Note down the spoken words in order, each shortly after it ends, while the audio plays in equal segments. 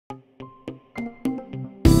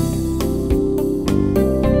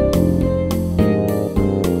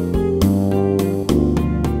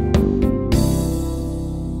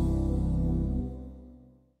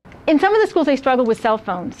some of the schools, they struggle with cell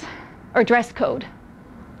phones or dress code.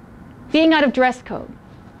 Being out of dress code.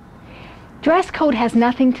 Dress code has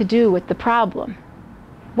nothing to do with the problem.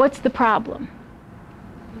 What's the problem?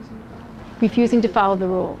 Refusing to follow the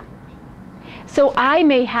rule. So I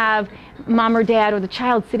may have mom or dad or the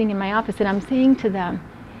child sitting in my office and I'm saying to them,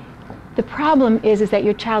 the problem is that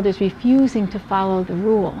your child is refusing to follow the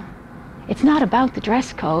rule. It's not about the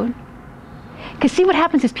dress code. Because see what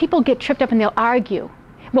happens is people get tripped up and they'll argue.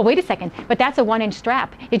 Well, wait a second, but that's a 1-inch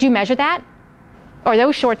strap. Did you measure that? Or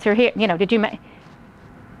those shorts are here, you know, did you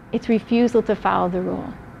It's refusal to follow the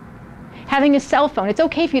rule. Having a cell phone, it's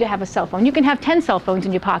okay for you to have a cell phone. You can have 10 cell phones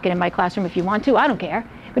in your pocket in my classroom if you want to, I don't care.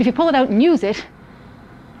 But if you pull it out and use it,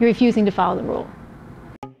 you're refusing to follow the rule.